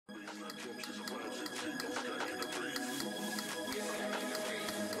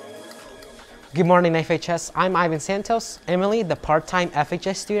Good morning, FHS. I'm Ivan Santos. Emily, the part-time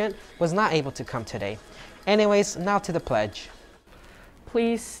FHS student, was not able to come today. Anyways, now to the pledge.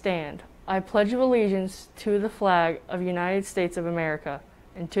 Please stand. I pledge allegiance to the flag of the United States of America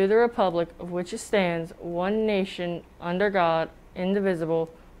and to the republic of which it stands, one nation, under God, indivisible,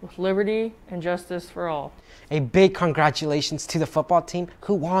 with liberty and justice for all. A big congratulations to the football team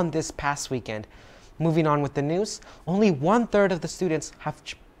who won this past weekend. Moving on with the news, only 1/3 of the students have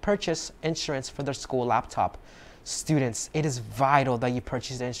purchased insurance for their school laptop. Students, it is vital that you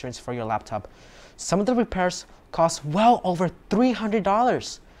purchase the insurance for your laptop. Some of the repairs cost well over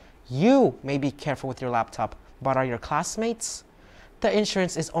 $300. You may be careful with your laptop, but are your classmates? The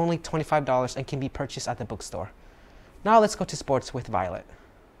insurance is only $25 and can be purchased at the bookstore. Now let's go to sports with Violet.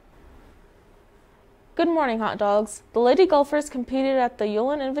 Good morning, hot dogs. The Lady Golfers competed at the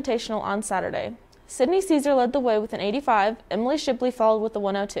Yulin Invitational on Saturday. Sydney Caesar led the way with an 85, Emily Shipley followed with a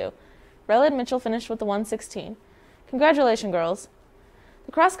 102. Raylan Mitchell finished with a 116. Congratulations, girls.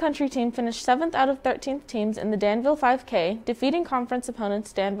 The cross-country team finished 7th out of 13 teams in the Danville 5K, defeating conference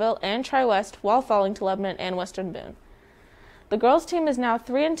opponents Danville and Tri-West while falling to Lebanon and Western Boone. The girls' team is now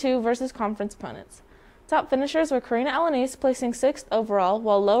 3-2 versus conference opponents. Top finishers were Karina Alanis placing 6th overall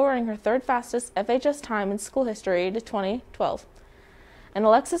while lowering her third fastest FHS time in school history to 20:12. And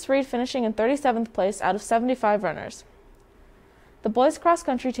Alexis Reed finishing in 37th place out of 75 runners. The boys'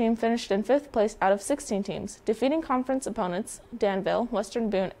 cross-country team finished in 5th place out of 16 teams, defeating conference opponents Danville, Western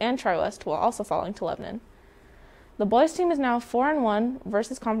Boone, and Tri-West while also falling to Lebanon. The boys' team is now 4-1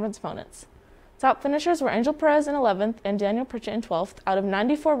 versus conference opponents. Top finishers were Angel Perez in 11th and Daniel Pritchett in 12th out of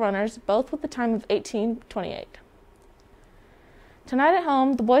 94 runners, both with a time of 18:28. Tonight at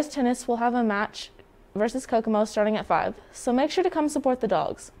home, the boys' tennis will have a match versus Kokomo starting at 5, so make sure to come support the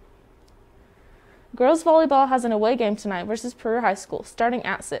dogs. Girls volleyball has an away game tonight versus Peru High School starting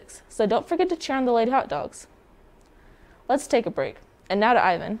at 6, so don't forget to cheer on the Lady Hot Dogs. Let's take a break. And now to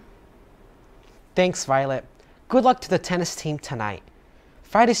Ivan. Thanks, Violet. Good luck to the tennis team tonight.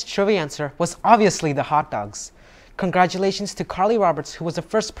 Friday's trivia answer was obviously the hot dogs. Congratulations to Carly Roberts, who was the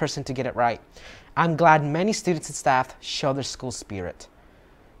first person to get it right. I'm glad many students and staff show their school spirit.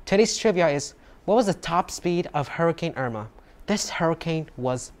 Today's trivia is, what was the top speed of Hurricane Irma? This hurricane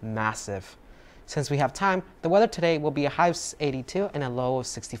was massive. Since we have time, the weather today will be a high of 82 and a low of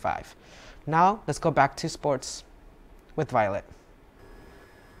 65. Now, let's go back to sports with Violet.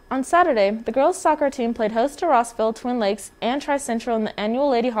 On Saturday, the girls' soccer team played host to Rossville, Twin Lakes, and Tri-Central in the annual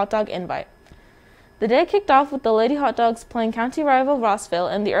Lady Hot Dog Invite. The day kicked off with the Lady Hot Dogs playing county rival Rossville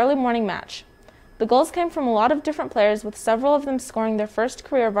in the early morning match. The goals came from a lot of different players, with several of them scoring their first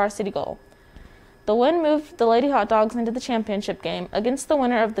career varsity goal. The win moved the Lady Hot Dogs into the championship game against the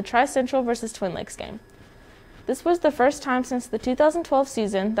winner of the Tri-Central versus Twin Lakes game. This was the first time since the 2012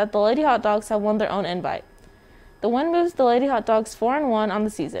 season that the Lady Hot Dogs have won their own invite. The win moves the Lady Hot Dogs 4-1 on the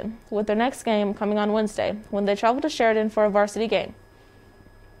season, with their next game coming on Wednesday, when they travel to Sheridan for a varsity game.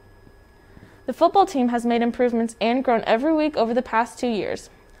 The football team has made improvements and grown every week over the past 2 years.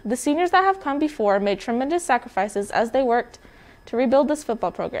 The seniors that have come before made tremendous sacrifices as they worked to rebuild this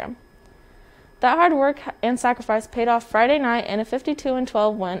football program. That hard work and sacrifice paid off Friday night in a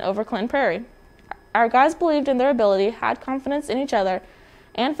 52-12 win over Clinton Prairie. Our guys believed in their ability, had confidence in each other,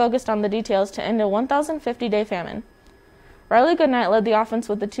 and focused on the details to end a 1,050-day famine. Riley Goodnight led the offense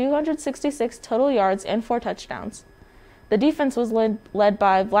with the 266 total yards and 4 touchdowns. The defense was led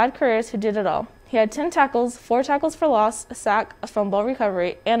by Vlad Carreras, who did it all. He had 10 tackles, 4 tackles for loss, a sack, a fumble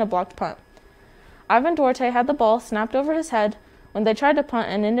recovery, and a blocked punt. Ivan Duarte had the ball snapped over his head when they tried to punt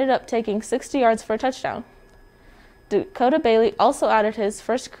and ended up taking 60 yards for a touchdown. Dakota Bailey also added his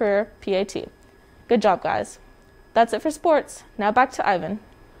first career PAT. Good job, guys. That's it for sports. Now back to Ivan.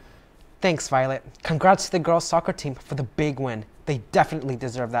 Thanks, Violet. Congrats to the girls' soccer team for the big win. They definitely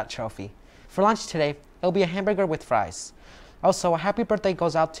deserve that trophy. For lunch today, it'll be a hamburger with fries. Also, a happy birthday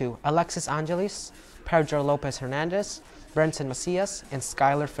goes out to Alexis Angelis, Pedro Lopez Hernandez, Brenton Macias, and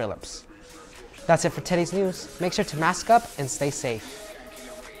Skylar Phillips. That's it for today's news. Make sure to mask up and stay safe.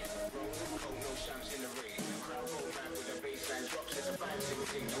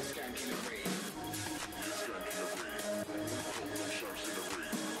 Skanking the